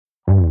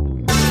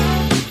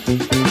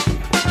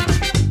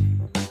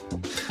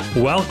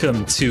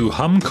Welcome to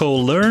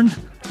HumCOE Learn,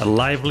 a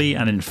lively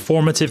and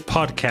informative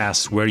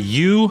podcast where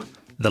you,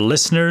 the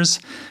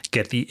listeners,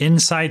 get the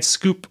inside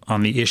scoop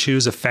on the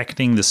issues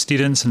affecting the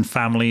students and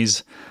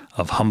families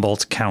of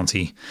Humboldt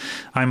County.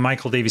 I'm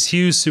Michael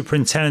Davies-Hughes,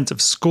 Superintendent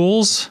of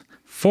Schools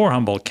for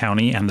Humboldt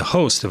County and the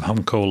host of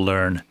HumCOE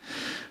Learn.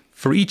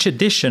 For each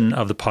edition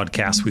of the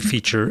podcast, we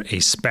feature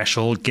a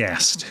special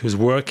guest whose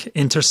work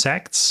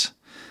intersects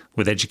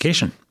with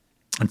education.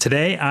 And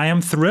today I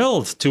am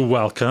thrilled to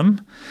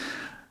welcome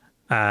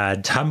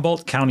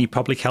Humboldt County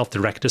Public Health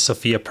Director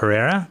Sofia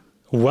Pereira.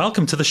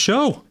 Welcome to the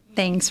show.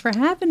 Thanks for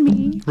having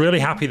me. Really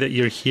happy that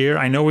you're here.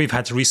 I know we've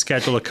had to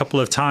reschedule a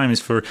couple of times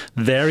for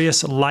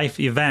various life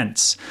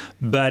events,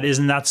 but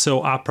isn't that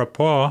so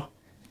apropos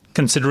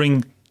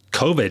considering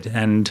COVID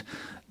and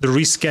the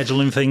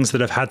rescheduling things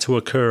that have had to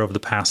occur over the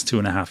past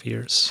 2.5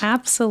 years?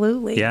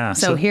 Absolutely. Yeah.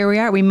 So here we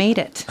are. We made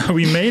it.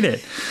 We made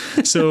it.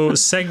 So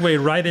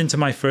segue right into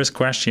my first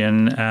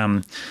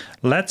question.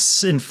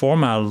 Let's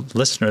inform our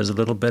listeners a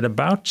little bit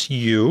about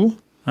you.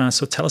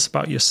 So tell us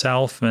about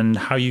yourself and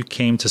how you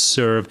came to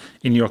serve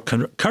in your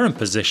current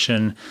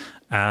position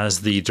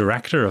as the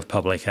Director of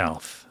Public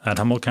Health at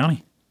Humboldt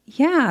County.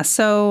 Yeah.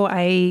 So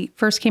I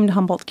first came to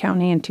Humboldt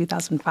County in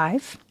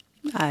 2005.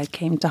 I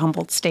came to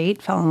Humboldt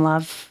State, fell in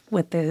love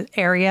with the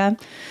area,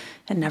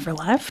 and never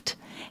left.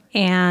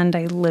 And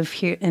I live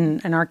here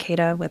in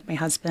Arcata with my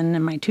husband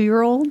and my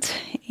 2-year-old.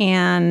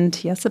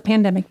 And yes, a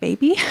pandemic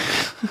baby.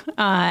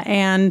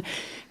 And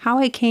how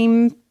I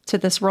came to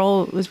this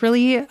role was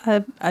really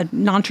a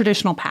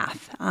non-traditional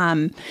path.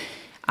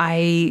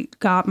 I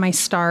got my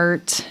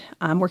start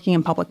working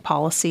in public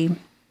policy,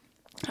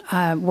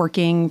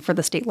 working for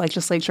the state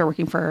legislature,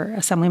 working for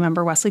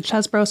Assemblymember Wesley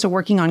Chesbrough, so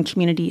working on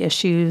community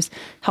issues,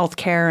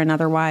 healthcare and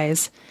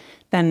otherwise.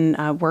 Then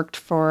worked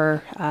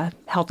for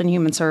Health and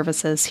Human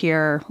Services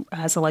here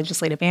as a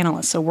legislative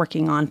analyst, so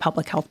working on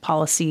public health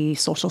policy,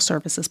 social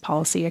services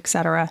policy, et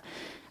cetera,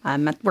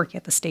 working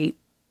at the state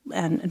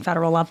and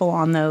federal level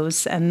on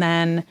those. And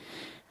then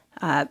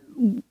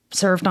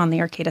served on the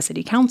Arcata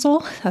City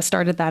Council. I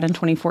started that in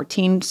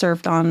 2014,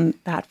 served on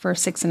that for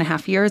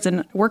 6.5 years,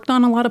 and worked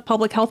on a lot of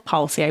public health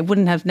policy. I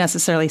wouldn't have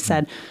necessarily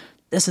said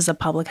this is a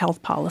public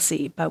health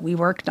policy, but we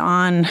worked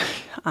on,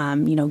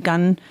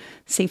 gun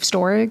safe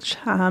storage,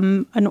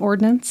 an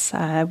ordinance.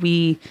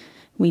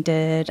 We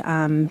did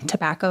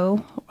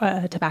tobacco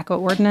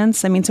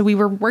ordinance. I mean, so we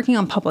were working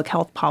on public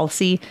health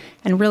policy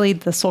and really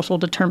the social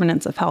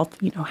determinants of health,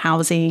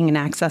 housing and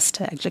access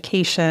to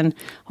education,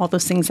 all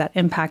those things that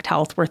impact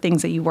health were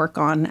things that you work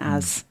on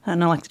as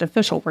an elected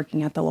official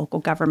working at the local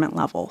government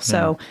level.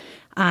 So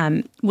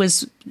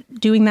was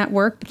doing that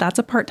work, but that's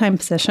a part-time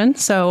position.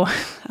 So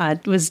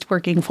was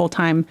working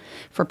full-time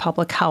for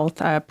public health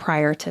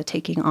prior to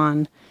taking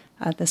on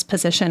this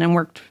position and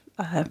worked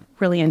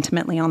really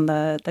intimately on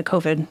the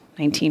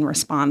COVID-19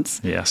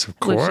 response. Yes, of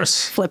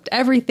course. Which flipped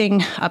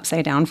everything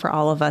upside down for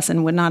all of us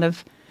and would not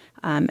have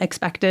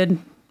expected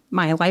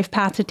my life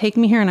path to take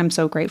me here. And I'm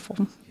so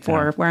grateful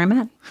for where I'm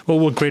at. Well,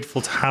 we're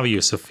grateful to have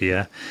you,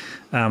 Sofia.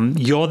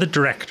 You're the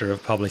Director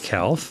of Public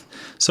Health.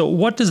 So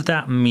what does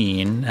that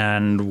mean?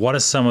 And what are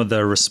some of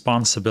the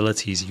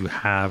responsibilities you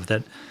have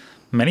that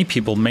many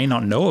people may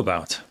not know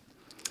about?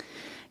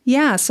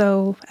 Yeah,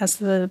 so as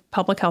the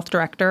public health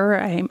director,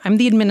 I'm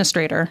the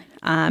administrator.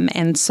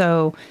 And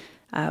so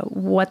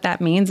what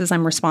that means is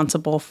I'm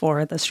responsible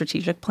for the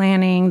strategic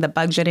planning, the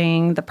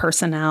budgeting, the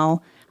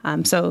personnel.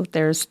 So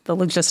there's the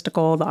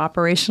logistical, the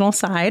operational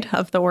side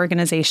of the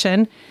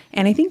organization.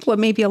 And I think what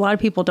maybe a lot of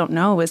people don't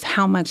know is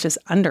how much is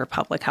under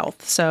public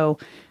health. So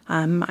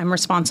I'm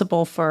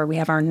responsible for, we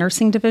have our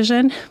nursing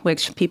division,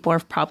 which people are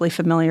probably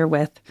familiar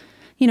with,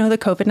 the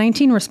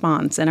COVID-19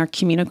 response and our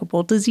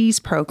communicable disease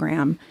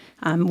program.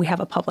 We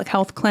have a public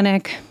health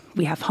clinic.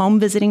 We have home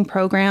visiting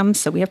programs.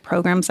 So we have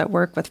programs that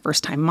work with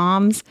first-time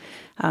moms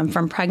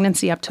from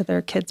pregnancy up to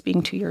their kids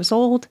being 2 years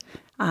old.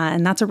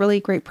 And that's a really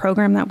great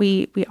program that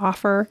we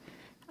offer.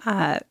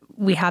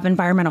 We have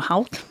environmental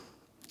health.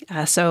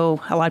 So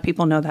a lot of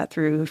people know that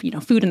through,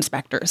 food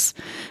inspectors,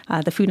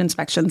 the food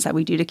inspections that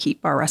we do to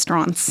keep our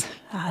restaurants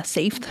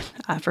safe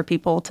for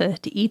people to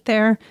eat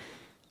there.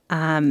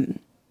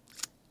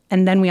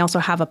 And then we also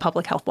have a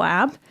public health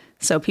lab.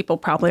 So people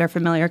probably are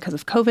familiar because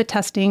of COVID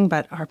testing,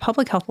 but our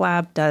public health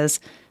lab does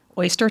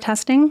oyster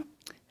testing.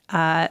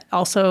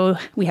 Also,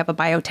 we have a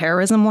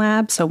bioterrorism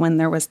lab. So when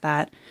there was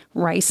that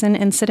ricin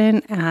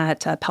incident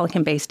at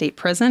Pelican Bay State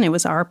Prison, it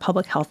was our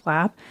public health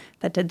lab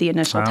that did the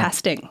initial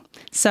testing.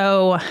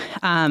 So,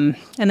 and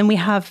then we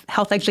have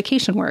health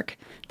education work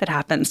that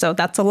happens. So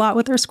that's a lot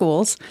with our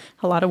schools,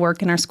 a lot of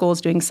work in our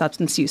schools doing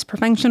substance use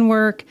prevention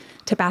work,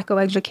 tobacco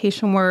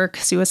education work,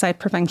 suicide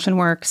prevention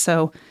work.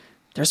 So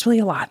there's really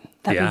a lot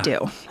that we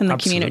do in the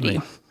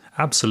community.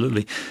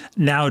 Absolutely.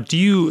 Now, do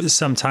you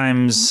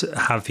sometimes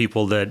have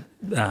people that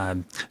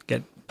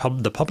get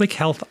the public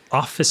health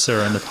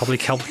officer and the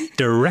public health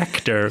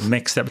director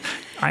mixed up?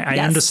 I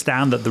Yes.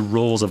 understand that the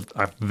roles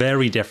are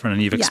very different,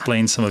 and you've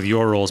explained some of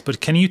your roles,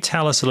 but can you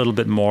tell us a little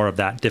bit more of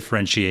that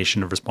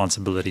differentiation of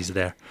responsibilities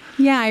there?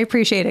 Yeah, I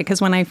appreciate it,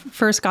 because when I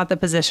first got the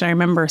position, I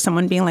remember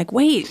someone being like,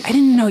 wait, I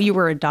didn't know you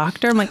were a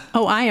doctor. I'm like,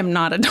 oh, I am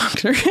not a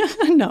doctor.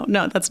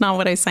 No, that's not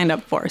what I signed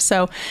up for.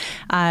 So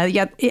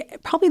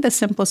probably the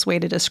simplest way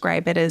to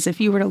describe it is if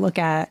you were to look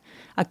at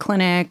a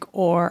clinic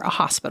or a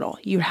hospital,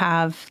 you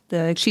have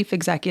the chief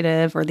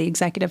executive or the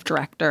executive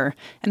director,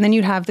 and then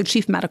you'd have the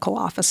chief medical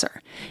officer.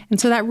 And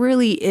so that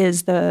really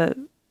is the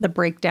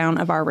breakdown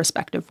of our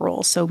respective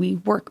roles. So we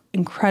work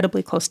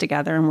incredibly close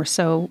together, and we're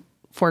so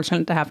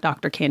fortunate to have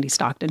Dr. Candy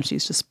Stockton.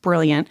 She's just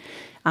brilliant.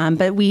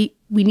 But we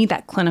need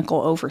that clinical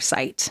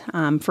oversight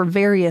for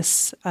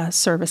various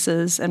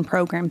services and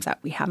programs that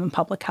we have in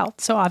public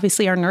health. So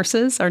obviously our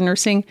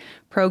nursing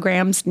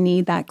programs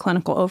need that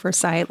clinical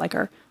oversight, like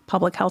our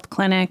public health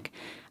clinic.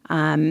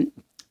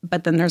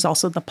 But then there's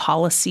also the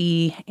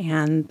policy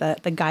and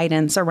the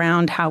guidance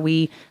around how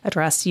we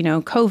address,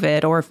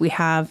 COVID, or if we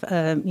have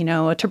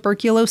a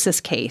tuberculosis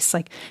case,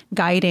 like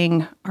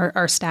guiding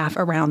our staff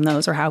around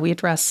those, or how we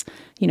address,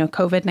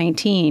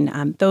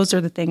 COVID-19. Those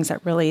are the things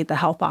that really the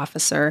health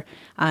officer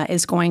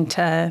is going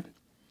to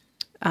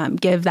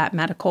give that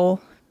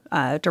medical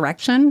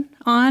direction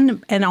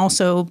on, and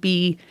also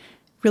be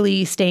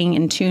really staying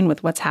in tune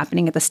with what's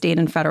happening at the state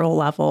and federal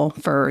level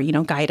for,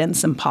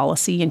 guidance and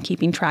policy, and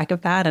keeping track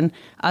of that, and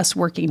us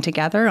working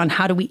together on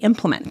how do we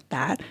implement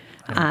that.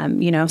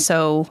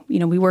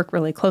 We work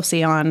really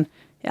closely on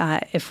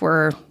if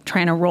we're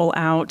trying to roll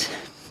out,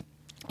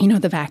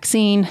 the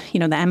vaccine, the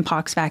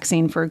Mpox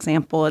vaccine, for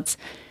example. It's,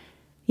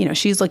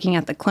 she's looking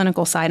at the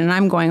clinical side, and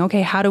I'm going,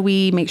 okay, how do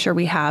we make sure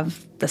we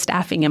have the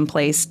staffing in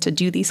place to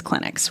do these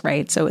clinics,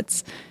 right? So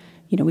it's,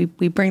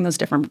 we bring those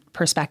different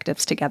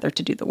perspectives together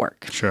to do the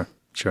work. Sure.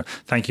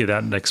 Thank you.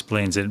 That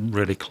explains it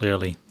really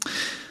clearly.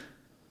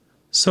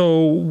 So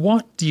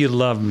what do you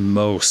love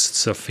most,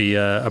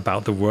 Sofia,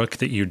 about the work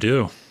that you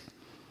do?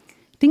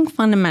 I think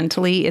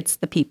fundamentally it's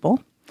the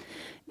people,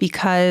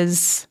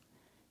 because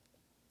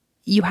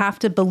you have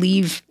to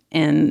believe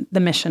in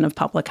the mission of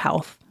public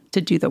health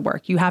to do the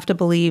work. You have to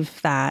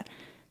believe that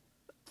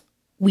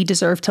we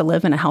deserve to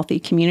live in a healthy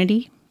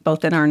community,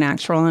 both in our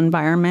natural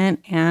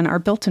environment and our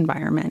built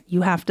environment.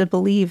 You have to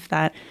believe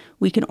that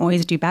we can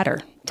always do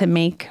better to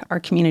make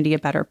our community a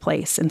better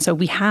place. And so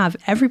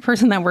every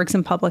person that works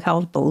in public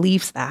health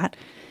believes that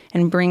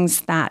and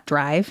brings that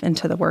drive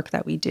into the work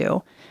that we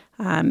do.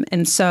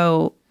 And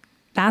so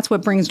that's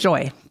what brings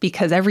joy,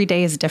 because every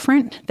day is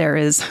different. There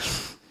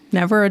is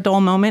never a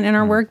dull moment in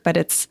our work, but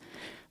it's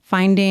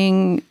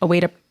finding a way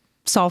to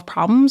solve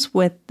problems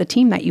with the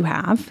team that you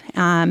have.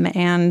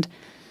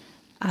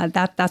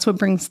 That's what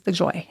brings the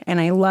joy. And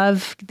I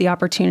love the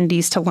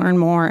opportunities to learn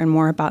more and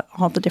more about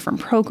all the different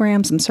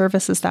programs and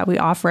services that we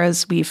offer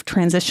as we've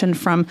transitioned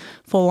from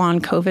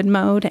full-on COVID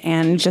mode,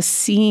 and just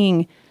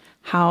seeing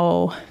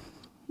how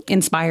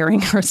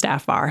inspiring our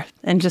staff are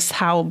and just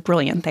how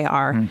brilliant they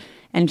are,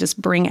 and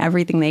just bring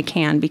everything they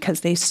can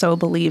because they so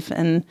believe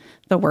in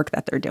the work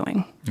that they're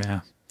doing.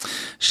 Yeah.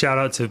 Shout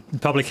out to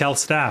public health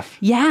staff.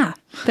 Yeah,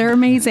 they're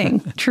amazing,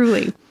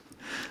 truly.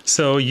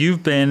 So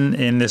you've been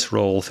in this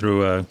role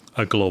through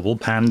a global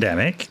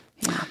pandemic.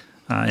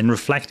 Yeah. In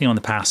reflecting on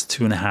the past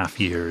 2.5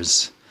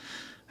 years,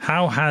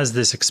 how has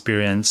this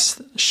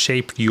experience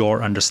shaped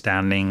your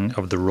understanding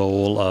of the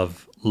role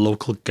of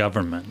local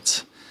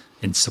government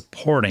in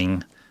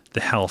supporting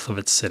the health of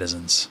its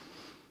citizens?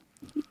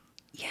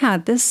 Yeah,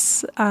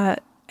 I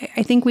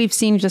think we've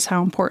seen just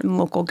how important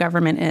local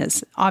government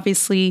is.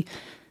 Obviously,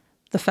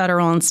 the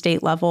federal and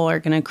state level are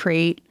going to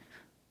create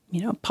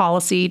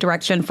policy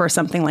direction for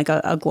something like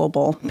a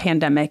global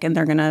pandemic, and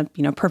they're going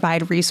to,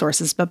 provide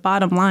resources. But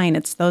bottom line,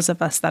 it's those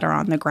of us that are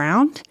on the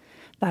ground,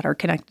 that are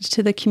connected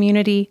to the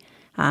community,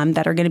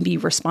 that are going to be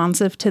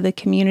responsive to the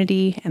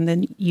community and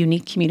the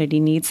unique community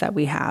needs that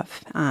we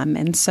have.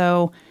 And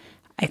so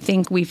I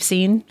think we've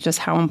seen just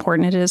how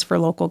important it is for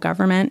local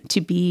government to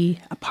be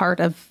a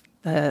part of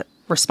the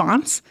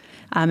response.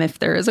 If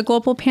there is a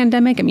global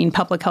pandemic,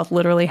 public health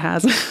literally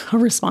has a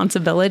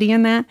responsibility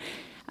in that.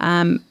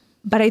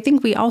 But I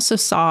think we also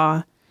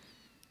saw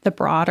the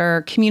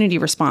broader community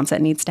response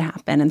that needs to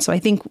happen. And so I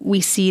think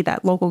we see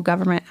that local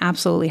government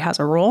absolutely has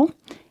a role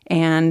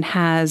and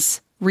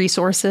has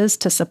resources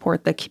to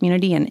support the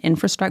community and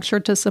infrastructure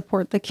to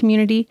support the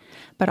community.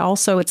 But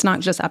also it's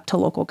not just up to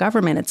local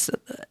government. It's,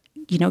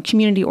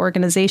 community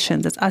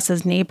organizations. It's us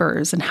as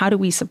neighbors, and how do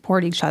we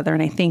support each other?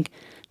 And I think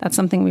that's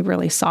something we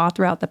really saw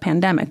throughout the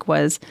pandemic,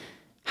 was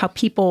how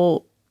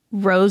people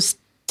rose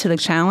to the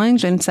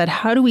challenge and said,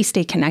 how do we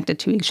stay connected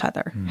to each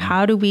other? Mm-hmm.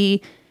 How do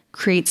we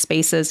create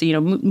spaces,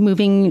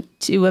 moving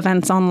to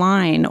events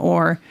online,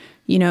 or,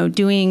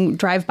 doing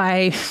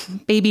drive-by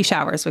baby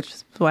showers, which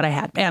is what I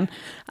had,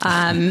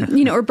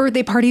 or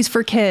birthday parties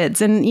for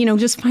kids, and,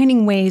 just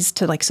finding ways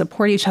to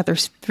support each other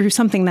through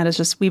something that is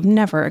just, we've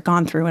never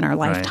gone through in our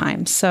lifetime.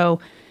 Right. So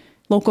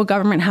local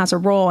government has a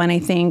role. And I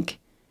think,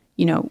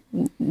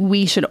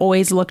 we should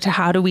always look to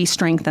how do we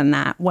strengthen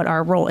that, what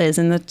our role is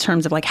in the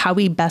terms of like how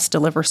we best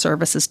deliver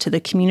services to the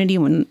community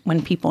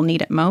when people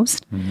need it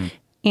most. Mm-hmm.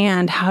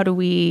 And how do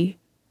we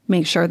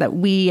make sure that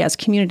we as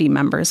community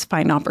members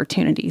find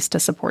opportunities to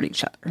support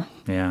each other.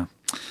 Yeah.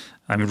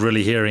 I'm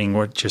really hearing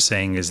what you're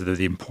saying is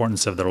the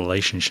importance of the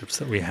relationships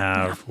that we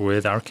have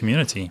with our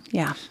community.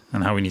 Yeah.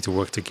 And how we need to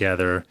work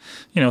together,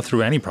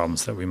 through any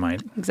problems that we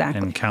might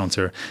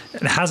encounter.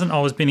 It hasn't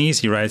always been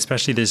easy, right?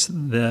 Especially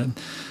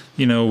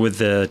with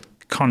the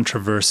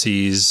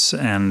controversies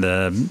and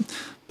the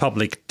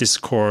public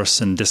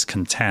discourse and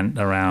discontent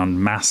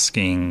around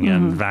masking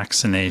and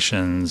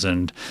vaccinations.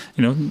 And,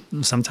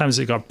 sometimes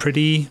it got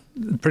pretty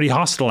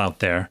hostile out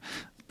there.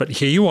 But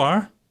here you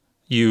are.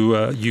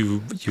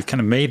 You kind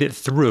of made it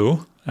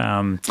through.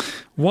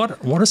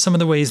 What are some of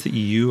the ways that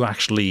you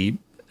actually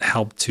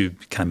help to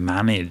kind of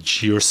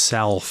manage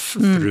yourself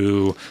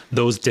through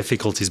those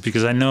difficulties?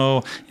 Because I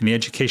know in the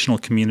educational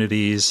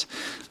communities,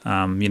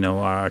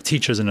 our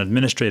teachers and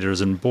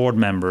administrators and board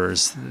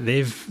members,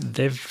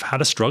 they've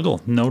had a struggle,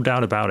 no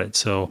doubt about it.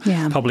 So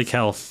public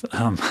health,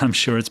 I'm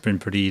sure it's been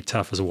pretty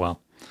tough as well.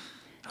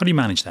 How do you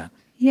manage that?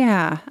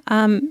 Yeah.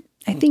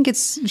 I think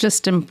it's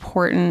just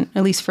important,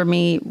 at least for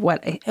me,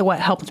 what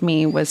helped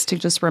me was to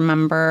just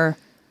remember,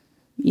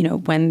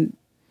 when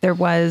there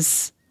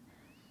was,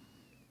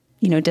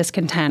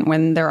 discontent,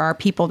 when there are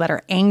people that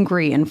are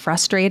angry and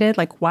frustrated,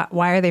 like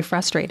why are they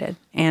frustrated?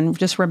 And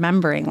just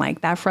remembering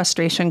like that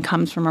frustration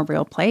comes from a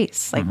real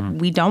place. Like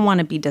we don't want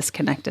to be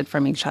disconnected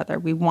from each other.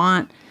 We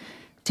want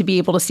to be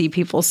able to see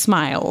people's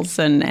smiles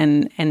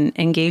and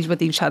engage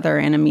with each other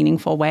in a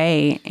meaningful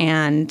way,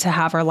 and to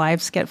have our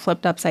lives get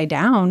flipped upside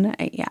down.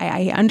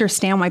 I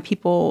understand why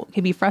people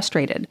can be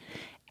frustrated.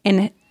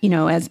 And,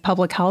 as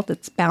public health,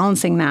 it's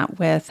balancing that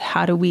with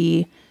how do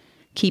we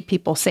keep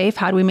people safe?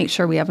 How do we make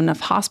sure we have enough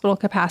hospital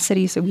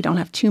capacity so we don't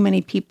have too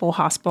many people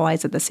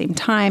hospitalized at the same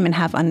time and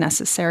have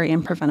unnecessary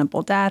and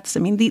preventable deaths? I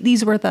mean,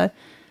 these were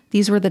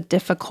the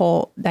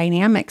difficult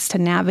dynamics to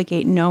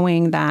navigate,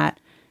 knowing that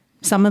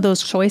some of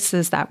those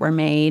choices that were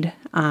made,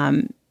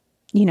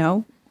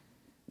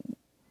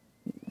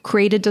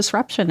 created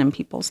disruption in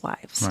people's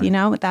lives.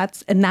 Right.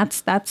 That's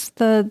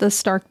the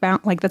stark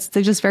balance. Like that's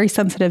the just very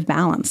sensitive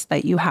balance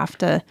that you have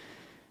to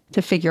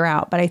figure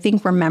out. But I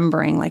think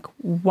remembering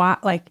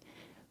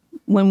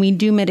when we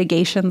do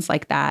mitigations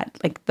like that,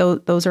 like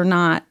those are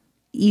not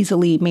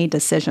easily made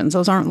decisions.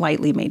 Those aren't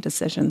lightly made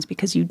decisions,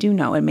 because you do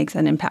know it makes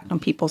an impact on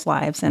people's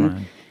lives. And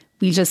right.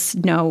 We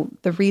just know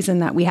the reason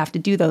that we have to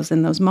do those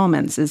in those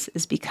moments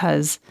is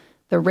because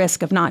the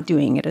risk of not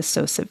doing it is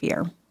so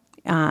severe.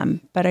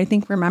 But I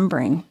think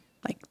remembering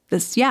like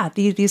this,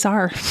 these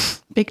are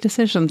big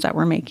decisions that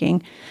we're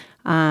making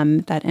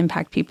that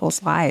impact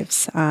people's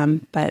lives.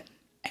 But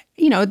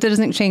it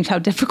doesn't change how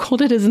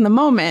difficult it is in the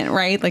moment,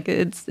 right? Like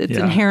it's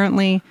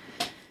inherently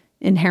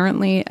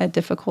a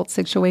difficult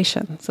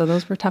situation. So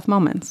those were tough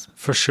moments.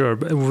 For sure.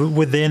 But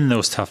within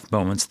those tough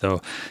moments,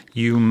 though,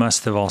 you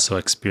must have also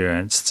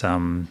experienced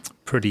some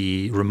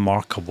pretty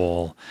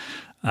remarkable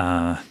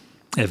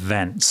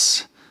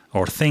events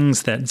or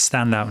things that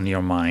stand out in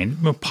your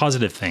mind, more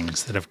positive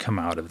things that have come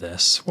out of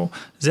this. Well,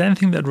 is there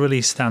anything that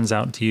really stands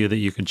out to you that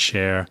you could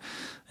share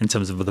in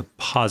terms of the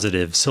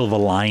positive silver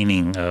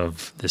lining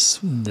of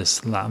these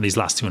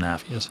last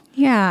 2.5 years?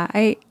 Yeah,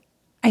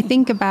 I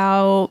think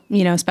about,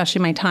 especially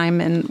my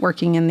time in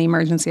working in the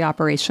Emergency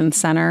Operations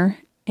Center.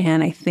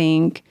 And I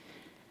think,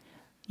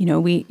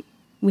 we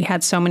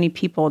had so many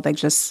people that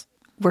just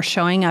were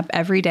showing up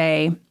every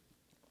day,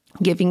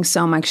 giving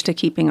so much to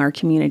keeping our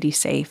community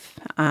safe.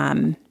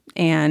 And,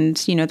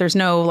 there's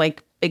no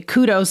like big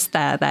kudos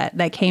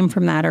that came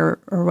from that or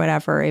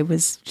whatever. It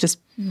was just,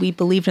 we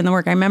believed in the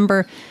work. I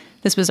remember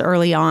this was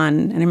early on,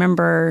 and I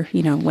remember,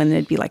 when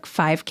there'd be like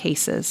 5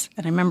 cases.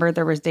 And I remember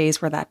there was days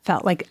where that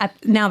felt like,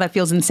 now that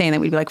feels insane that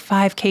we'd be like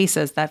 5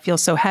 cases, that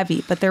feels so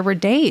heavy. But there were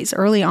days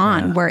early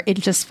on where it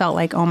just felt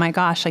like, oh my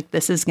gosh, like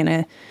this is going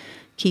to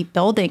keep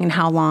building, and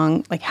how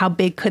long, like how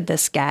big could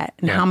this get,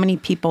 and how many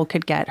people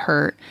could get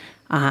hurt,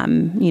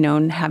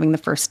 and having the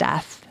first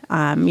death.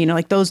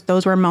 Like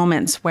those were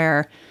moments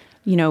where,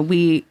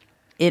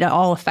 it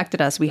all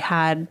affected us. We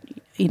had,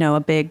 a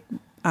big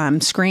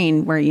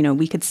screen where,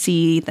 we could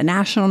see the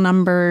national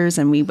numbers,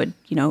 and we would,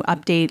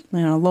 update,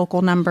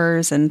 local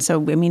numbers. And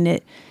so,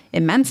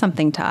 it meant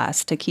something to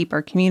us to keep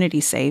our community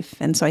safe.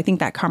 And so I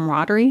think that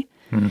camaraderie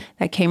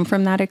that came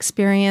from that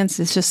experience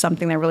is just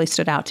something that really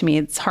stood out to me.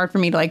 It's hard for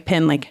me to like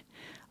pin like,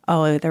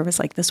 oh, there was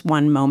like this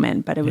one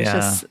moment, but it was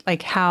just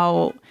like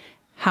how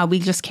we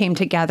just came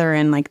together,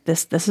 and like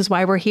this is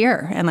why we're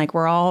here. And like,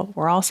 we're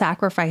all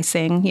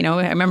sacrificing,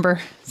 I remember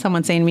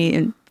someone saying to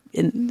me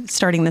in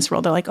starting this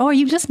role, they're like, oh, are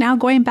you just now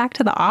going back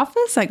to the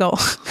office? I go,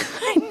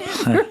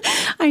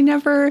 I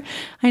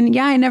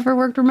never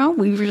worked remote.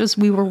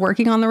 We were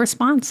working on the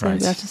response. Right.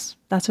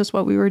 That's just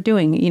what we were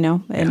doing,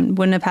 and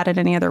wouldn't have had it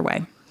any other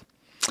way.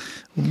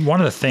 One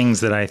of the things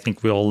that I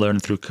think we all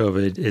learned through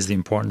COVID is the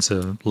importance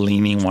of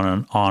leaning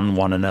on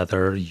one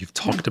another. You've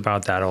talked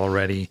about that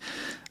already.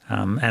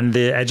 And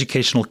the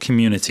educational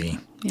community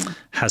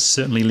has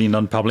certainly leaned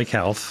on public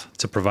health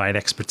to provide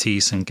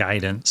expertise and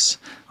guidance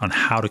on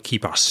how to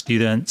keep our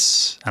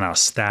students and our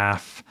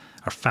staff,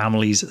 our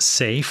families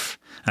safe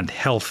and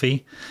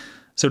healthy.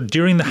 So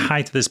during the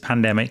height of this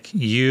pandemic,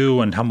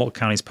 you and Humboldt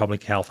County's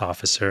public health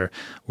officer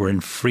were in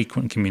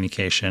frequent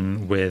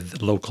communication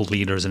with local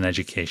leaders in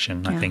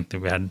education. I think that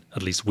we had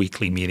at least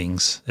weekly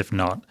meetings, if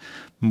not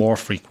more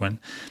frequent.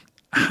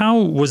 How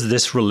was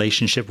this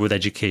relationship with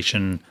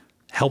education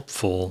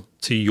helpful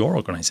to your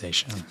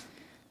organization?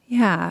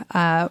 Yeah,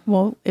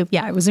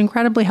 it was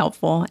incredibly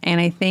helpful. And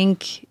I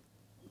think,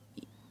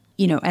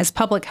 as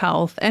public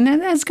health and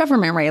as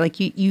government, right, like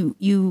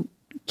you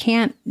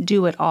can't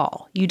do it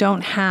all. You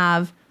don't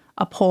have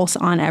a pulse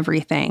on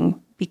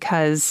everything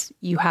because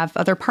you have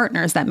other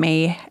partners that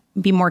may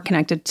be more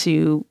connected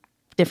to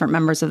different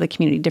members of the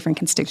community, different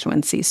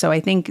constituencies. So I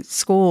think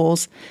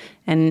schools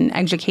and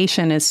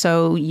education is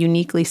so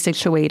uniquely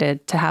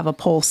situated to have a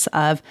pulse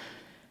of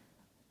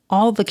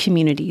all the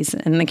communities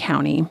in the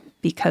county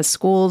because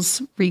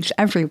schools reach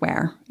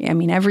everywhere. I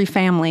mean, every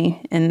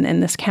family in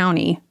this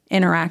county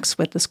interacts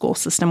with the school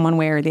system one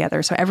way or the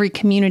other. So every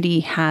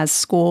community has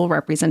school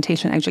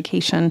representation,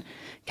 education,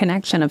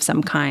 connection of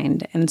some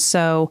kind. And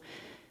so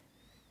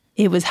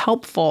it was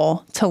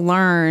helpful to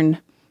learn,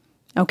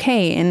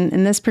 okay,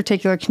 in this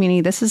particular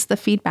community, this is the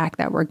feedback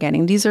that we're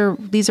getting. These are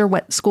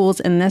what schools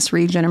in this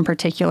region in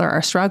particular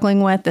are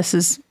struggling with. This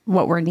is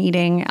what we're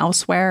needing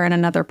elsewhere in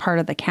another part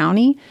of the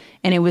county.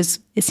 And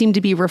it seemed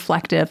to be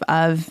reflective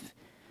of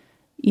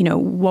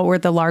what were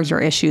the larger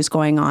issues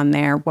going on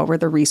there? What were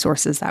the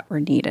resources that were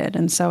needed?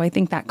 And so I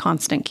think that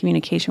constant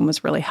communication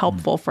was really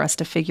helpful for us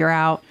to figure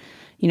out,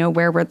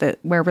 where were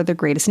the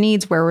greatest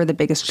needs? Where were the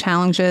biggest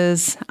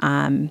challenges?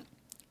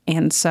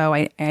 And so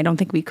I don't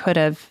think we could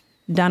have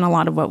done a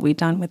lot of what we've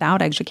done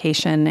without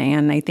education.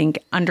 And I think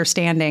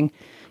understanding,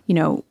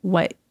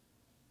 what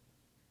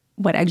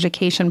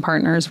education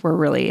partners were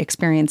really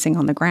experiencing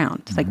on the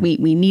ground. Like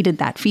we needed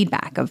that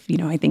feedback of,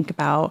 I think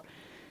about,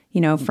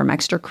 from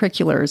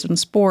extracurriculars and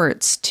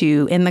sports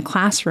to in the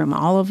classroom,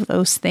 all of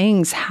those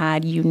things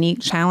had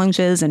unique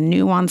challenges and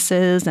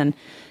nuances. And,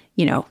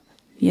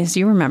 as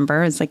you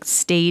remember, it's like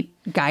state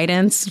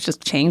guidance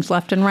just changed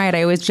left and right.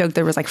 I always joke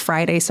there was like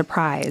Friday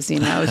surprise,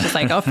 it's just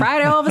like,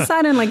 Friday, all of a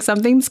sudden, like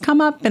something's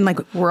come up and like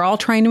we're all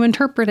trying to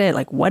interpret it.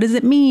 Like, what does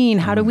it mean?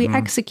 How do we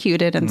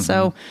execute it? And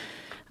so,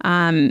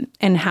 and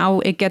how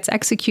it gets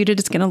executed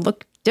is going to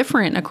look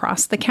different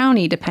across the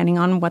county, depending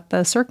on what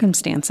the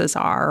circumstances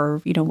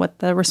are, or, what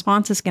the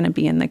response is going to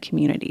be in the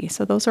community.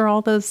 So those are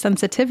all those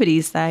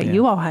sensitivities that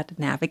you all had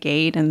to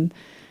navigate. And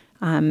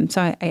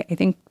so I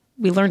think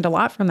we learned a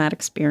lot from that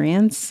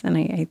experience. And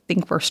I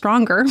think we're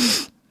stronger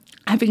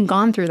having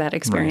gone through that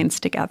experience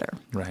together.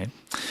 Right.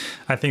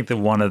 I think that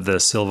one of the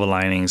silver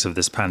linings of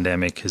this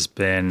pandemic has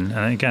been,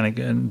 and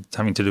again,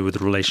 having to do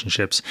with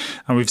relationships,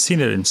 and we've seen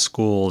it in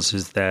schools,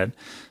 is that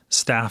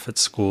staff at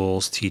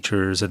schools,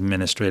 teachers,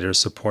 administrators,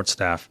 support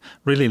staff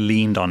really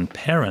leaned on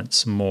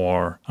parents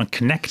more and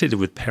connected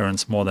with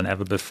parents more than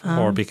ever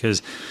before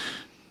because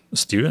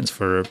students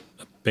for a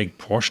big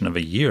portion of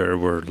a year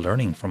were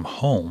learning from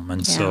home.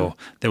 And so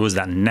there was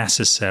that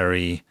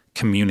necessary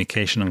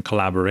communication and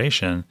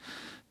collaboration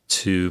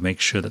to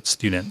make sure that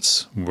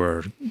students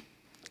were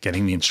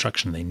getting the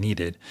instruction they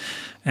needed.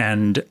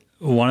 And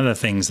one of the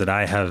things that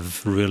I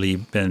have really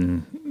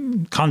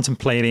been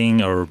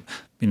contemplating or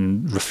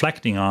been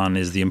reflecting on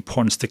is the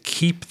importance to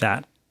keep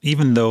that,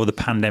 even though the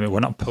pandemic,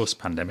 we're not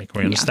post-pandemic,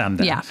 we understand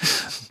that. Yeah.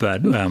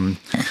 But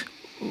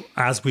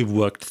as we've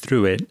worked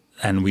through it,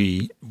 and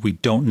we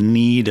don't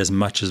need as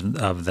much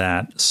of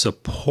that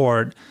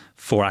support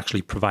for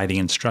actually providing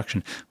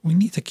instruction, we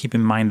need to keep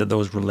in mind that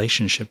those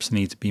relationships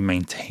need to be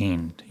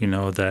maintained,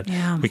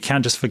 that we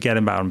can't just forget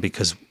about them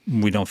because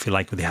we don't feel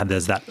like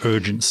there's that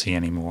urgency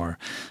anymore.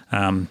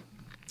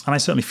 And I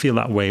certainly feel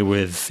that way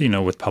with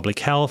public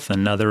health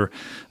and other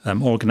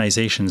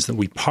organizations that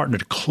we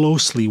partnered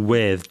closely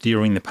with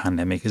during the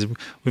pandemic. Is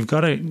we've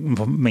got to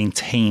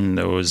maintain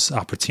those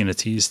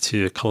opportunities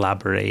to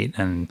collaborate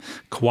and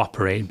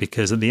cooperate,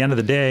 because at the end of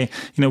the day,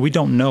 we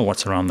don't know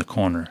what's around the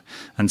corner.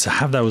 And to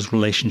have those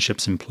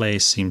relationships in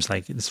place seems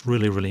like it's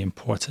really, really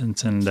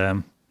important.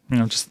 And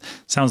just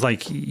sounds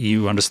like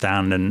you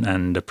understand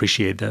and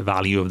appreciate the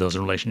value of those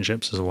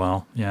relationships as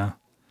well. Yeah.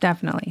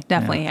 Definitely.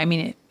 Yeah. I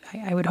mean,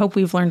 I would hope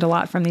we've learned a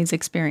lot from these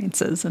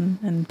experiences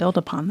and build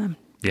upon them.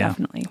 Yeah,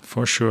 definitely.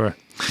 For sure.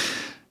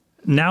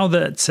 Now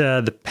that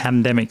the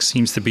pandemic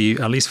seems to be,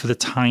 at least for the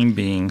time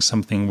being,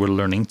 something we're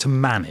learning to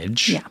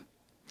manage,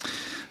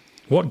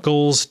 what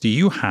goals do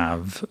you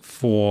have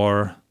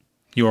for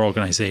your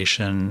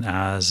organization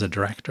as a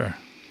director?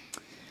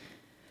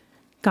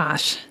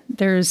 Gosh,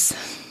 there's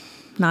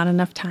not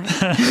enough time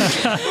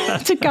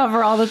to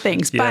cover all the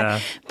things.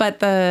 But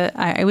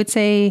I would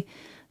say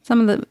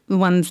some of the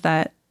ones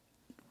that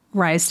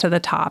rise to the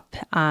top.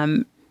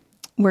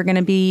 We're going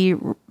to be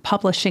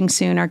publishing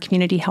soon our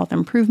community health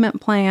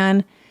improvement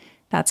plan.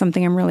 That's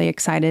something I'm really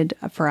excited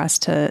for us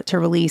to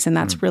release. And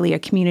that's really a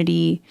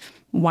community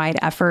wide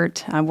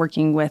effort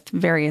working with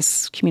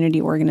various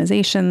community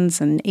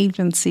organizations and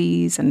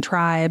agencies and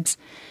tribes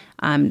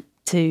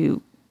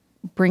to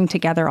bring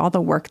together all the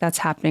work that's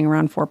happening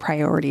around 4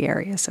 priority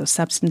areas. So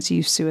substance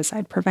use,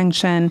 suicide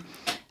prevention,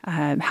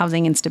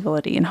 housing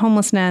instability and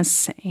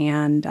homelessness,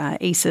 and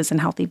ACEs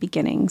and healthy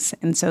beginnings.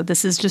 And so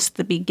this is just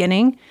the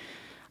beginning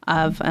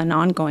of an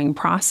ongoing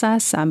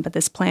process, but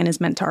this plan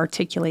is meant to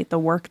articulate the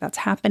work that's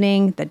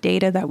happening, the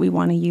data that we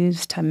want to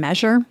use to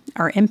measure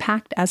our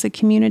impact as a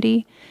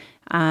community.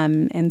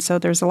 And so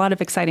there's a lot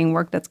of exciting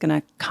work that's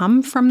going to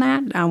come from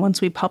that.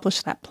 Once we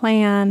publish that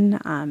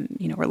plan,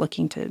 we're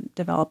looking to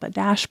develop a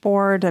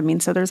dashboard.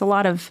 So there's a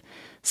lot of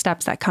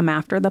steps that come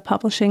after the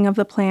publishing of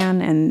the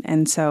plan.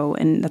 And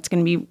that's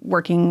going to be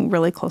working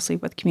really closely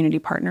with community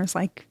partners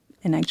like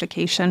in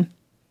education,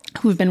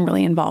 who've been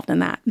really involved in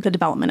the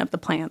development of the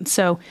plan.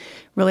 So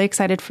really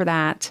excited for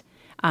that.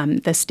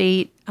 The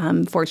state,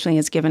 fortunately,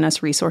 has given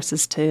us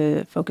resources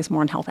to focus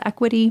more on health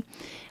equity.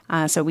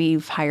 So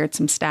we've hired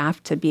some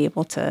staff to be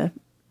able to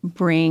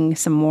bring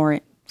some more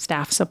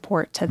staff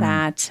support to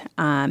that.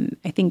 I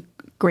think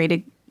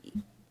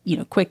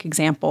quick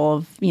example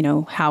of,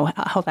 how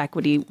health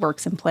equity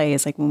works in play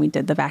is like when we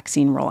did the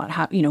vaccine rollout,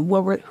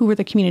 who were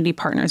the community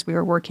partners we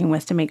were working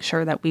with to make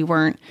sure that we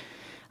weren't,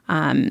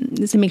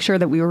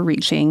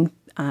 reaching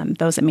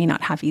those that may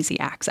not have easy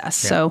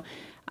access. Yeah. So,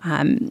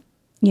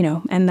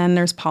 and then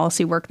there's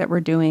policy work that we're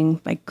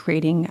doing, like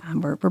creating,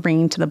 we're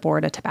bringing to the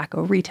board a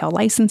tobacco retail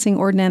licensing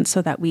ordinance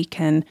so that we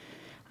can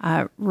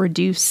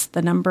reduce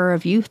the number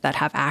of youth that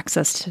have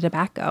access to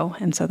tobacco,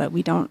 and so that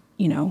we don't,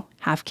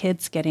 have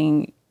kids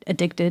getting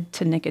addicted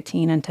to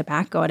nicotine and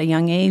tobacco at a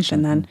young age,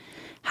 and then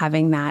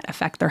having that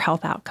affect their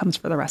health outcomes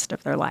for the rest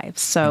of their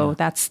lives. So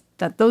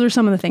those are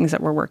some of the things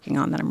that we're working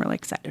on that I'm really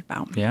excited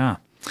about. Yeah.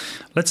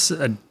 Let's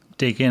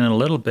dig in a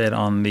little bit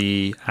on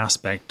the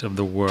aspect of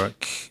the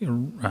work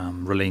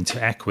relating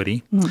to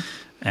equity.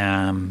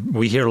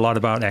 We hear a lot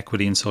about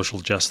equity and social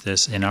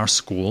justice in our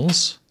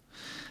schools.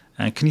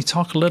 Can you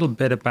talk a little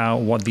bit about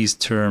what these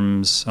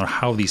terms or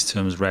how these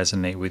terms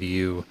resonate with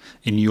you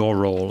in your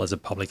role as a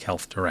public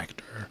health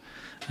director?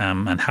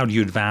 And how do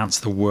you advance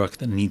the work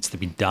that needs to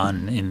be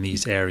done in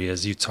these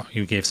areas?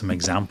 You gave some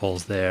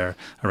examples there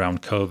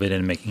around COVID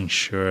and making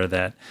sure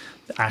that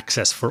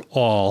access for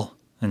all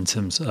in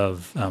terms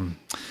of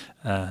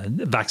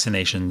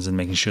vaccinations and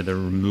making sure they're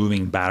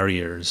removing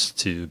barriers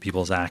to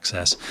people's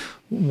access.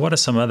 What are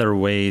some other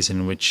ways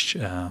in which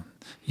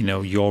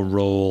your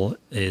role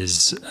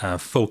is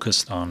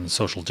focused on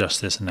social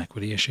justice and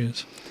equity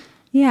issues?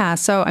 Yeah,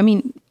 so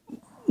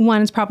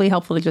one, it's probably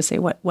helpful to just say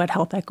what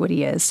health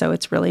equity is. So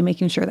it's really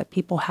making sure that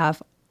people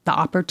have the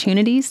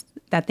opportunities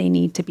that they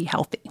need to be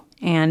healthy.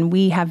 And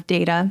we have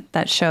data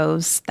that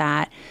shows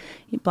that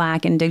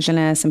Black,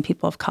 Indigenous, and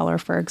people of color,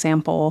 for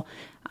example,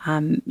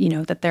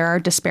 that there are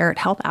disparate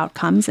health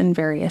outcomes in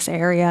various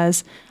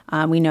areas.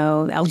 We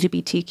know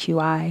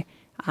LGBTQI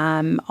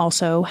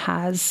also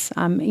has,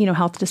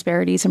 health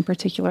disparities in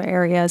particular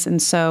areas. And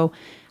so,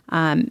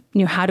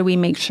 how do we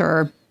make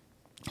sure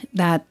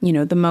that,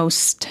 the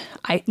most,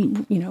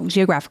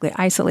 geographically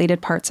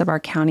isolated parts of our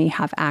county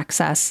have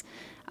access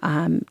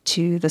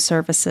to the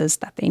services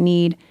that they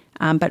need?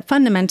 But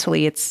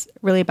fundamentally, it's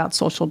really about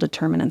social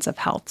determinants of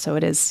health. So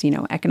it is,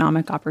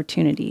 economic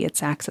opportunity,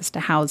 it's access to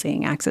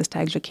housing, access to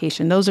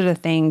education. Those are the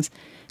things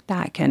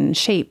that can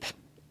shape,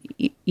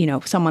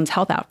 someone's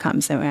health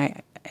outcomes. And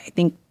I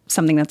think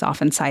something that's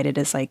often cited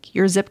is like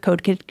your zip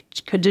code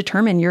could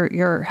determine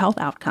your health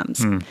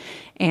outcomes.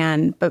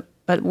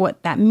 But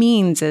what that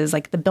means is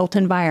like the built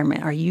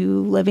environment. Are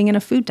you living in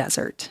a food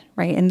desert,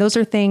 right? And those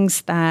are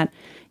things that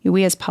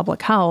we as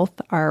public health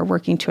are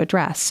working to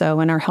address. So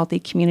in our Healthy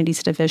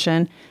Communities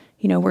Division,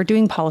 we're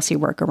doing policy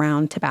work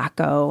around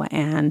tobacco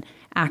and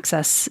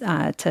access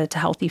to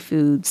healthy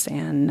foods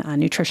and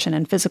nutrition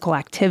and physical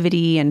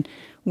activity, and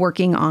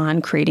working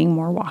on creating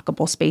more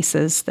walkable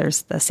spaces.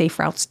 There's the Safe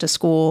Routes to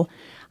School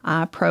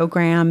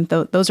program.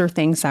 Those are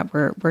things that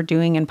we're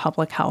doing in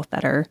public health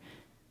that are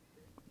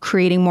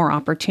creating more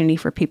opportunity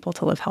for people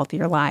to live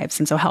healthier lives.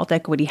 And so health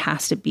equity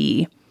has to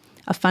be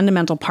a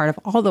fundamental part of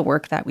all the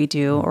work that we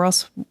do, or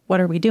else what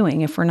are we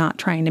doing if we're not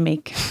trying to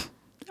make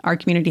our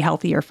community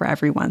healthier for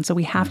everyone? So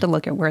we have to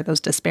look at where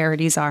those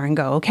disparities are and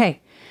go, okay,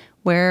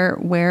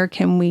 where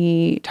can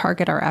we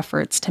target our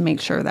efforts to make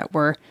sure that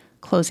we're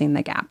closing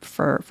the gap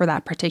for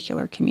that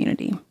particular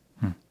community?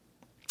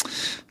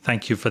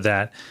 Thank you for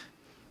that.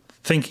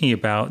 Thinking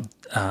about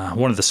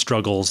one of the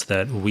struggles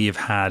that we have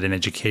had in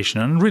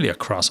education and really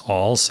across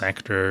all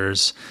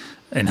sectors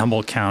in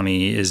Humboldt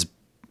County is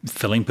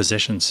filling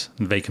positions,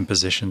 vacant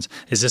positions.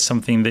 Is this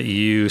something that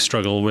you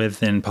struggle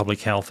with in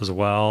public health as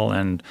well?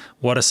 And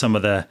what are some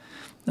of the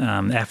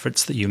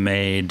efforts that you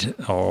made,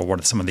 or what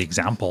are some of the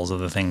examples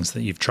of the things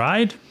that you've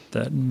tried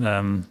that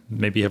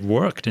maybe have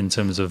worked in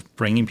terms of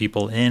bringing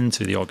people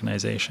into the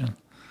organization?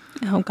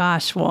 Oh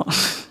gosh, well,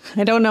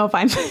 I don't know if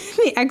I'm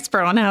the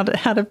expert on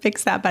how to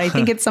fix that, but I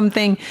think it's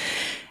something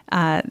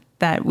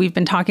that we've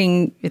been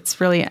talking.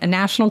 It's really a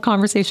national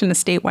conversation, a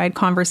statewide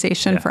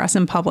conversation for us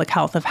in public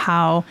health of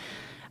how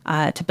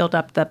to build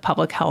up the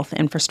public health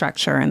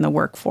infrastructure and the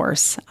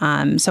workforce.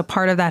 So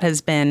part of that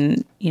has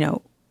been,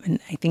 and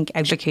I think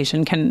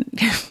education can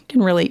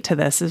relate to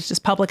this, is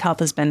just public health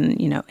has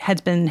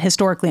been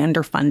historically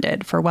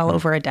underfunded for well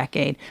over a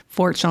decade.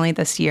 Fortunately,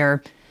 this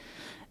year,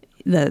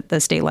 the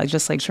state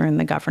legislature and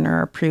the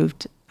governor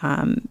approved,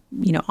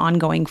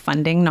 ongoing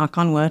funding, knock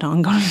on wood,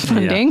 ongoing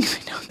funding. Yeah.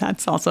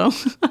 That's also,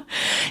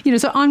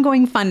 so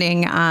ongoing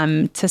funding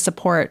to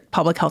support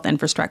public health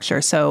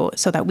infrastructure so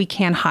that we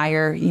can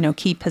hire,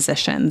 key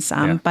positions.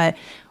 But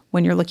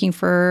when you're looking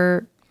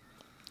for,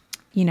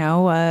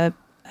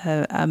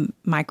 a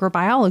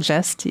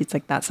microbiologist, it's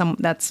like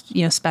that's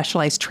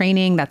specialized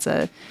training. That's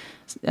a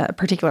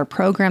particular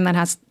program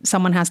that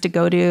someone has to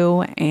go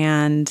to.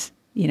 And,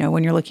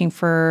 when you're looking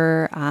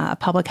for a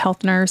public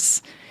health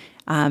nurse,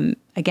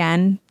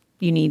 again,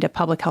 you need a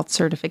public health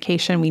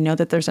certification. We know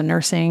that there's a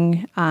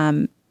nursing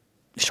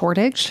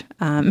shortage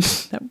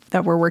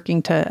that we're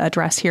working to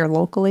address here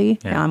locally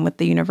with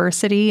the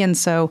university. And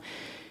so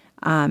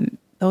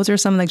those are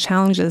some of the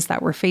challenges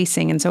that we're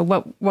facing. And so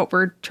what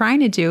we're trying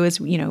to do is,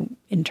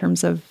 in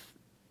terms of,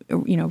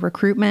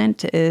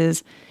 recruitment,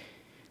 is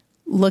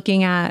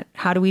looking at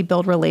how do we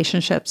build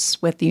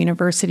relationships with the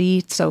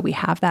university. So we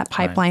have that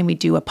pipeline. Right. We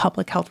do a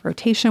public health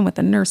rotation with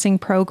the nursing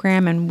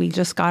program. And we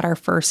just got our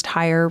first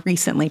hire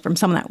recently from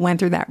someone that went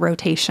through that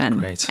rotation.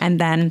 Great. And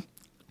then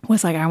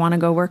was like, I want to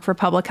go work for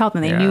public health.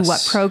 And they knew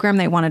what program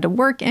they wanted to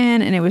work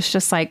in. And it was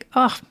just like,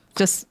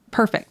 just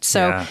perfect.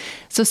 So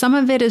some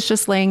of it is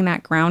just laying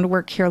that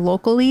groundwork here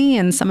locally.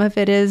 And some of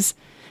it is,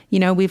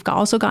 we've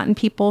also gotten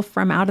people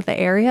from out of the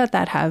area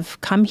that have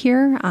come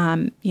here.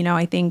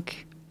 I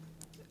think,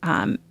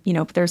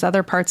 there's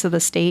other parts of the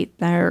state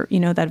that are,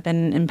 that have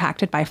been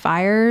impacted by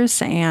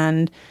fires.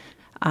 And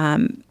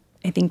I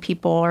think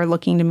people are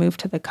looking to move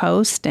to the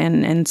coast.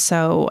 And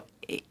so,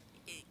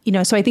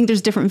 so I think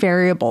there's different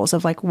variables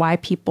of like why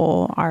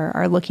people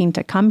are looking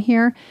to come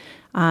here.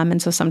 And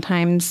so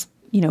sometimes,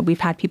 we've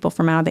had people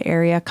from out of the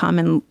area come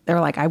and they're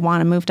like, I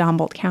want to move to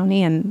Humboldt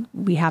County, and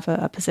we have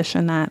a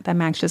position that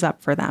matches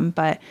up for them.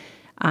 But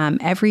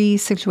every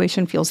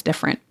situation feels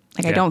different.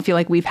 I don't feel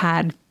like we've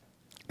had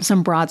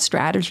some broad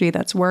strategy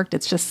that's worked.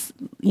 It's just,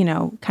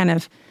 kind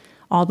of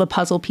all the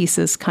puzzle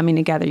pieces coming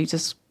together. You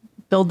just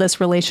build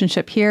this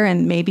relationship here,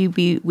 and maybe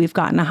we've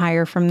gotten a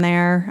hire from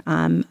there.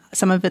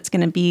 Some of it's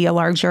going to be a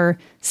larger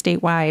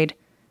statewide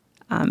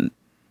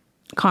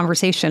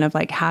conversation of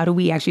like, how do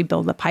we actually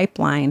build the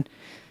pipeline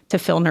to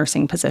fill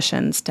nursing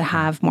positions, to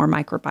have more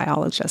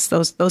microbiologists?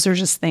 Those are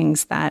just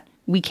things that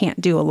we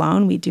can't do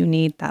alone. We do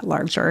need that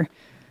larger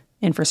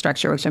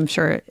infrastructure, which I'm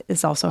sure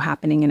is also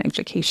happening in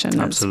education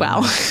as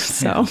well.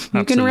 So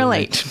you can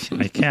relate.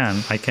 I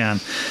can.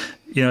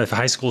 If a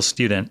high school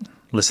student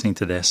listening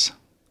to this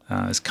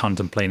is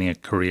contemplating a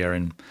career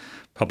in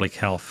public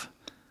health,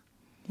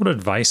 what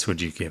advice would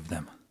you give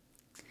them?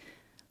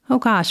 Oh,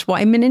 gosh. Well,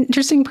 I'm an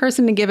interesting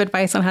person to give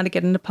advice on how to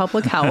get into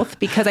public health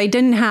because I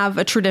didn't have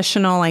a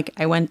traditional,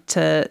 I went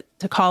to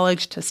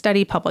college to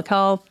study public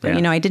health.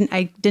 Yeah. I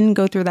didn't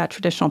go through that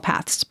traditional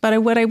paths.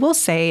 But what I will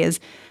say is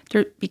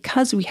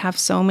because we have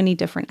so many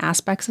different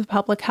aspects of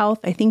public health,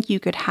 I think you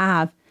could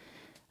have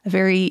a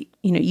very,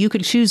 you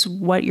could choose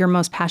what you're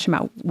most passionate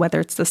about, whether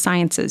it's the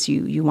sciences,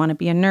 you want to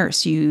be a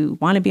nurse, you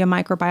want to be a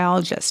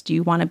microbiologist,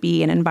 you want to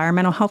be an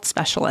environmental health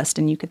specialist,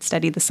 and you could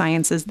study the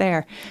sciences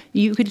there.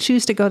 You could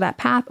choose to go that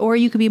path, or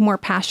you could be more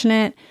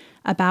passionate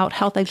about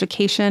health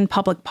education,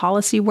 public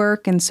policy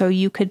work, and so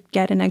you could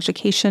get an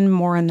education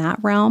more in that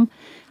realm.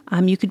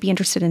 You could be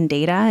interested in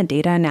data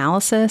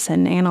analysis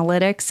and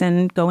analytics,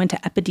 and go into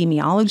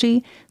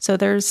epidemiology. So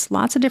there's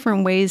lots of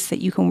different ways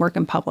that you can work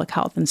in public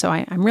health. And so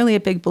I'm really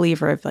a big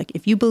believer of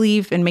if you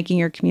believe in making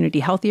your community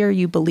healthier,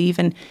 you believe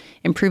in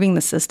improving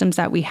the systems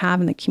that we have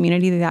and the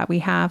community that we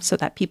have so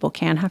that people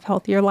can have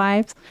healthier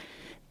lives,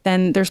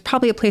 then there's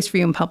probably a place for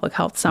you in public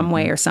health some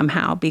way or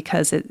somehow,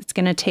 because it's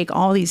going to take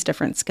all these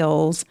different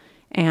skills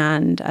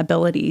and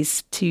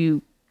abilities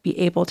to be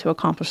able to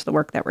accomplish the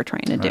work that we're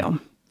trying to do.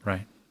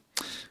 Right.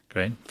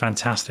 Great.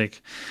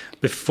 Fantastic.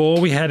 Before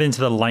we head into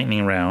the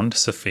lightning round,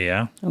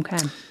 Sofia,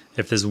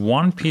 if there's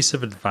one piece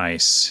of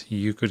advice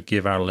you could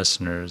give our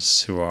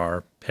listeners who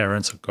are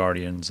parents or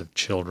guardians of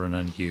children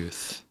and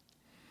youth,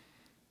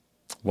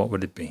 what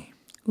would it be?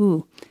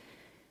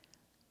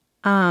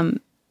 I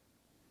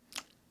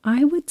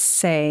would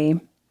say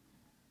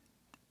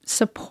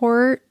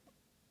support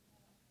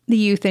the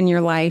youth in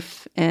your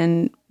life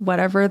and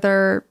whatever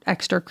their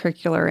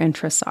extracurricular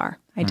interests are.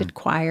 I did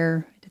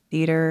choir, I did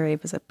theater, I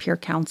was a peer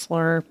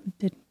counselor,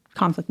 did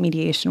conflict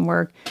mediation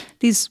work.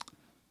 These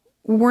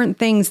weren't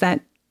things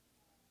that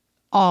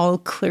all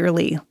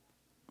clearly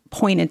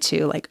pointed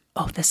to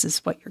this is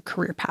what your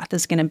career path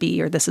is going to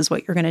be, or this is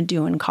what you're going to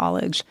do in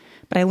college.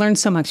 But I learned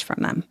so much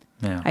from them.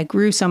 Yeah. I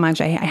grew so much.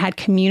 I had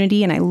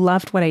community and I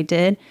loved what I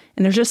did.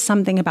 And there's just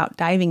something about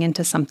diving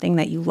into something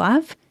that you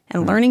love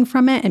and learning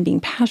from it and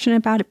being passionate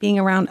about it, being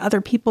around other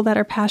people that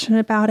are passionate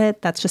about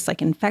it. That's just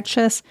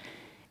infectious.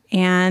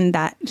 And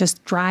that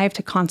just drive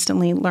to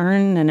constantly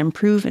learn and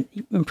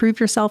improve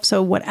yourself.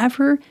 So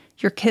whatever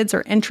your kids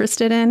are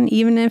interested in,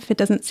 even if it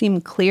doesn't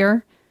seem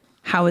clear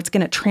how it's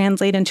going to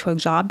translate into a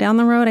job down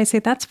the road, I say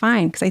that's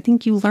fine, because I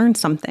think you learn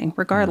something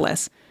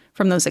regardless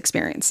from those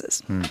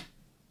experiences.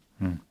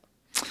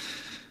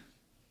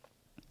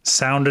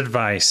 Sound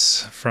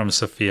advice from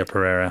Sofia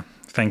Pereira.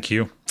 Thank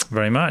you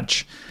very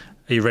much.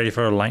 Are you ready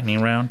for a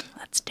lightning round?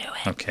 Let's do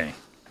it. Okay.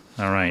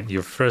 All right.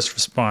 Your first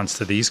response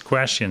to these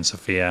questions,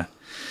 Sofia.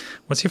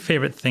 What's your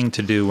favorite thing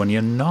to do when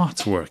you're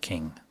not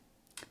working?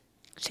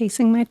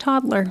 Chasing my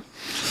toddler.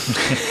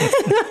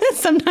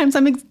 Sometimes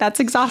that's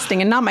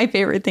exhausting and not my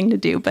favorite thing to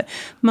do, but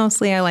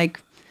mostly I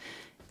like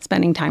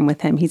spending time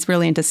with him. He's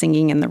really into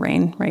singing in the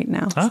rain right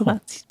now. Oh. So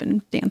he's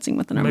been dancing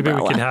with an umbrella.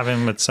 Maybe we could have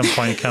him at some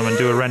point come and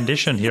do a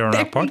rendition here on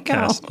our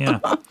podcast. Yeah.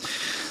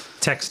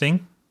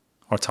 Texting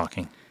or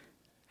talking?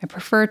 I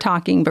prefer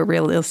talking, but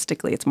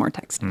realistically it's more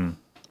texting.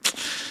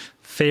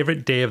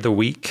 Favorite day of the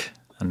week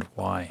and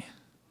why?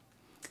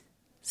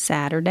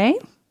 Saturday.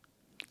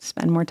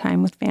 Spend more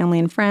time with family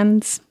and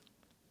friends.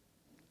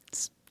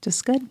 It's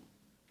just good.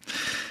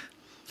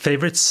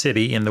 Favorite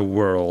city in the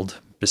world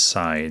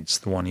besides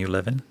the one you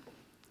live in?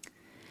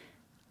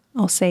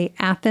 I'll say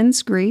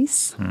Athens,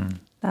 Greece.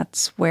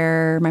 That's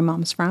where my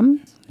mom's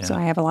from. Yeah. So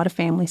I have a lot of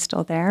family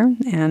still there.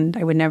 And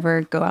I would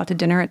never go out to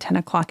dinner at 10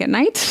 o'clock at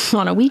night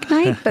on a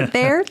weeknight. But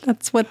there,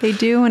 that's what they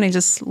do. And I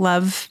just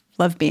love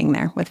being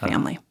there with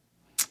family.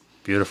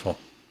 Beautiful.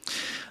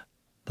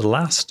 The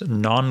last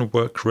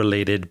non-work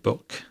related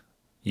book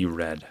you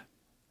read?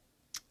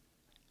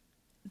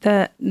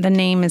 The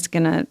name is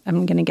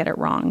I'm gonna get it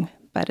wrong,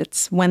 but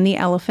it's When the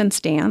Elephants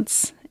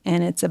Dance,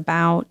 and it's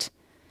about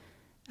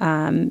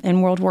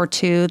in World War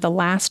II, the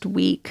last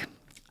week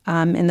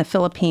in the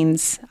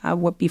Philippines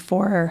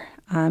before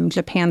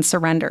Japan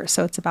surrender.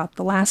 So it's about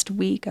the last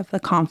week of the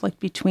conflict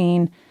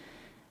between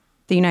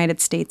the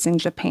United States and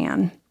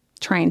Japan,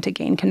 trying to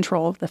gain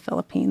control of the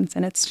Philippines.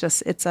 And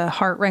it's a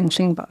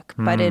heart-wrenching book,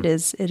 but it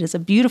is a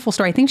beautiful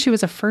story. I think she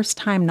was a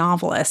first-time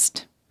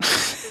novelist,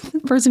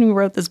 the person who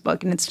wrote this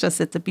book, and it's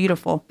a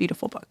beautiful,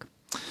 beautiful book.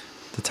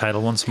 The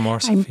title once more,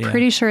 Sophia? I'm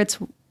pretty sure it's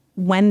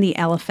When the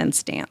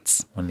Elephants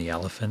Dance. When the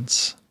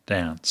Elephants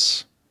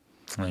Dance.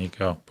 There you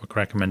go. Book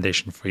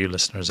recommendation for you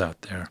listeners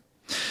out there.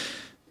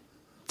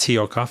 Tea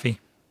or coffee?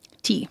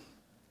 Tea.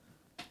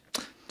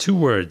 2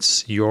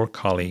 words your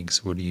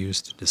colleagues would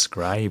use to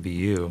describe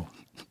you.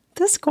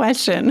 This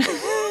question,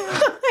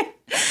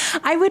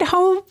 I would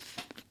hope,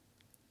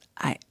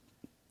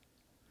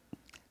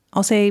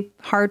 I'll say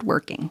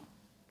hardworking.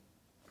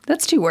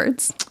 That's 2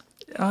 words.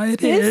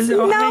 It is. It's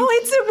 1 word.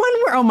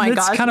 Oh my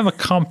gosh. It's kind of a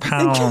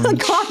compound.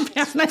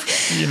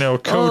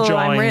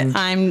 Co-joined,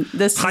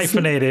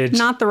 hyphenated.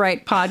 Not the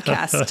right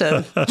podcast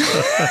to.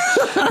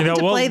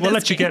 We'll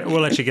let you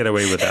get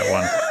away with that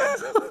one.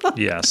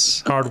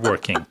 Yes,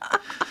 hardworking.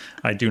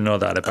 I do know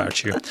that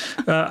about you.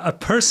 A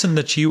person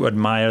that you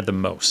admire the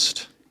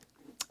most?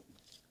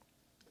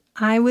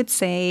 I would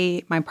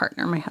say my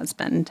partner, my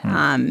husband.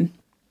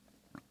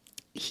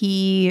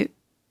 He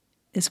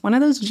is one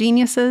of those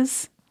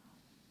geniuses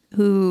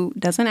who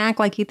doesn't act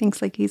like he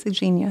thinks like he's a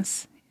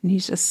genius. And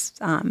he's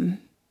just,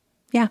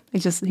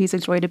 he's a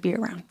joy to be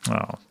around.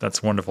 Oh,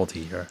 that's wonderful to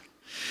hear.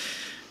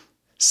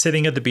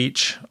 Sitting at the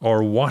beach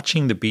or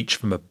watching the beach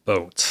from a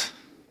boat?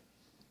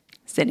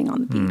 Sitting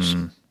on the beach.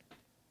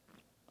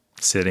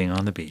 Sitting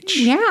on the beach.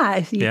 Yeah.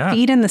 If you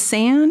feet in the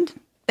sand,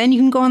 then you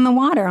can go in the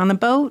water on the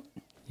boat.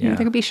 Yeah.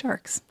 There could be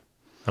sharks.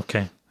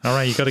 Okay. All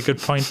right. You got a good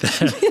point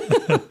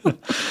there.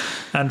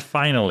 And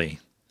finally,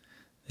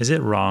 is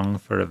it wrong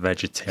for a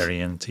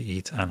vegetarian to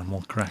eat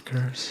animal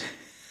crackers?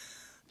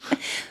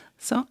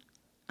 So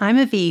I'm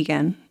a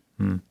vegan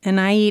and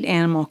I eat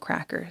animal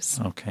crackers.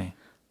 Okay.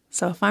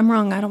 So if I'm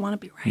wrong, I don't want to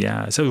be right.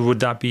 Yeah. So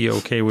would that be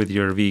okay with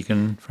your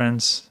vegan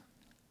friends?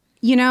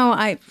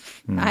 I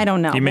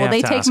don't know. Will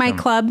they take my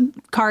club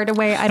card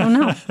away? I don't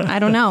know. I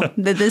don't know.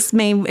 This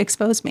may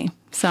expose me.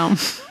 So,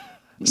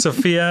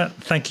 Sofia,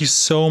 thank you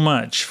so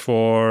much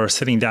for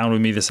sitting down with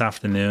me this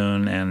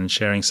afternoon and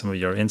sharing some of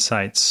your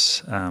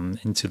insights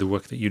into the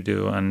work that you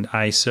do. And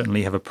I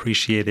certainly have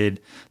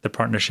appreciated the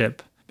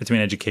partnership between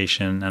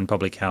education and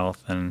public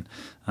health. And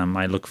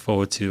I look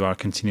forward to our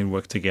continued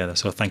work together.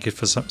 So thank you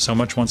so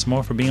much once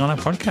more for being on our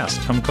podcast,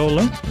 HumCOE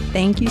Learn.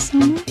 Thank you so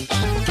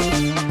much.